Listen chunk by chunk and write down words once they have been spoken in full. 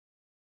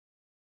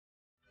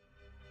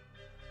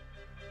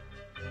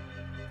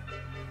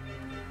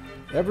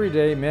Every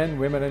day, men,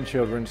 women, and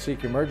children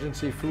seek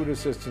emergency food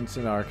assistance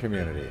in our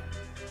community.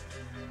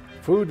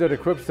 Food that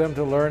equips them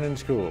to learn in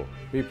school,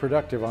 be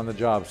productive on the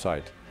job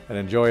site, and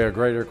enjoy a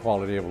greater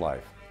quality of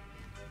life.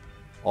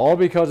 All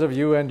because of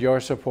you and your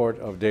support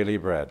of Daily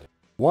Bread.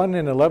 1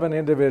 in 11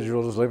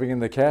 individuals living in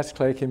the Cass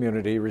Clay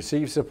community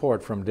receive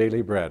support from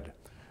Daily Bread,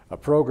 a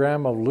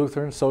program of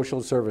Lutheran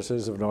Social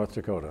Services of North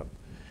Dakota.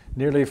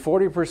 Nearly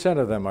 40%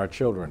 of them are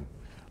children.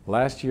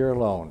 Last year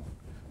alone,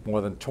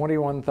 more than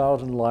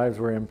 21,000 lives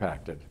were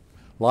impacted.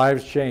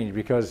 Lives changed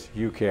because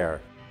you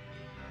care.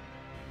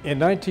 In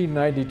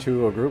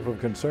 1992, a group of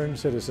concerned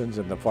citizens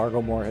in the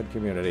Fargo Moorhead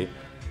community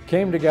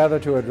came together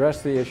to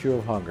address the issue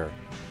of hunger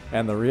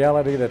and the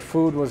reality that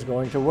food was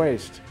going to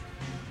waste.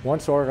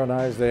 Once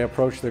organized, they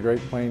approached the Great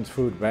Plains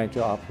Food Bank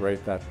to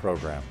operate that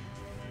program.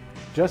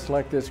 Just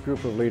like this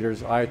group of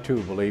leaders, I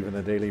too believe in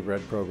the Daily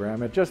Bread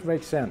program. It just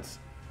makes sense.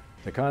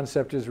 The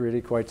concept is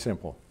really quite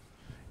simple.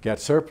 Get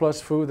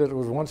surplus food that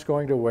was once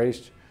going to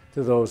waste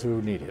to those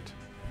who need it.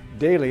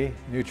 Daily,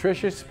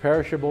 nutritious,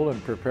 perishable,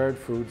 and prepared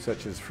foods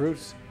such as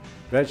fruits,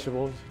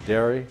 vegetables,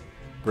 dairy,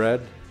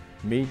 bread,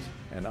 meat,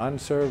 and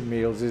unserved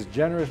meals is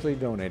generously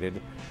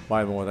donated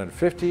by more than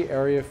 50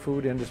 area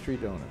food industry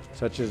donors,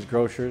 such as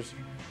grocers,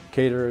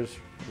 caterers,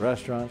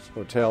 restaurants,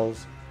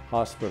 hotels,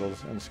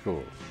 hospitals, and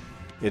schools.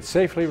 It's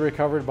safely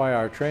recovered by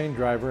our trained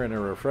driver in a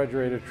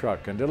refrigerated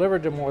truck and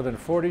delivered to more than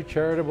 40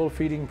 charitable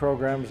feeding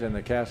programs in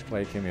the Cass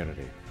Clay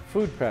community.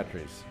 Food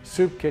pantries,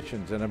 soup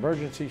kitchens, and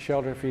emergency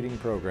shelter feeding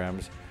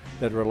programs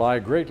that rely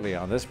greatly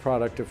on this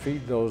product to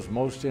feed those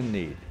most in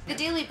need. The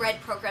Daily Bread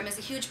program is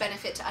a huge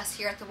benefit to us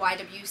here at the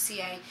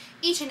YWCA.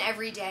 Each and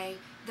every day,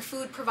 the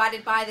food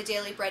provided by the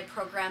Daily Bread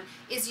program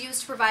is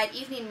used to provide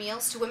evening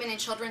meals to women and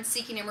children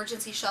seeking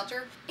emergency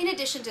shelter. In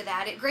addition to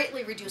that, it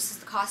greatly reduces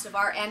the cost of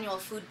our annual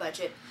food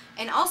budget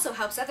and also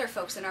helps other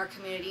folks in our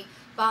community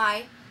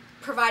by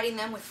providing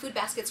them with food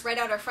baskets right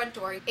out our front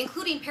door,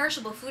 including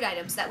perishable food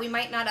items that we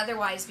might not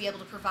otherwise be able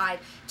to provide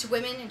to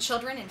women and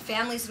children and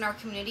families in our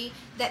community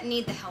that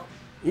need the help.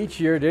 Each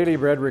year, Daily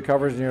Bread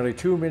recovers nearly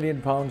 2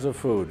 million pounds of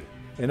food,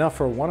 enough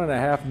for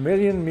 1.5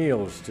 million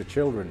meals to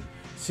children,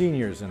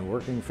 seniors, and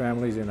working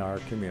families in our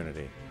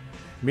community.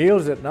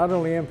 Meals that not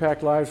only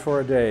impact lives for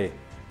a day,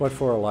 but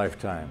for a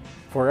lifetime.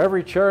 For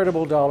every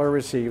charitable dollar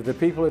received, the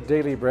people at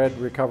Daily Bread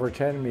recover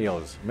 10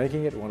 meals,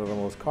 making it one of the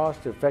most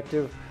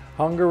cost-effective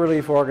hunger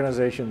relief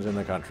organizations in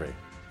the country.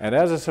 And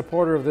as a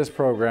supporter of this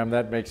program,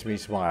 that makes me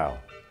smile.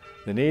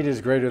 The need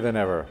is greater than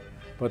ever,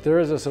 but there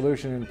is a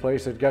solution in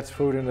place that gets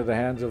food into the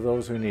hands of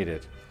those who need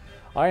it.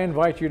 I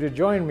invite you to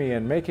join me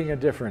in making a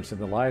difference in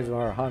the lives of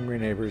our hungry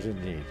neighbors in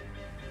need.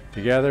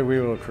 Together we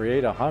will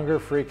create a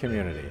hunger-free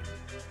community.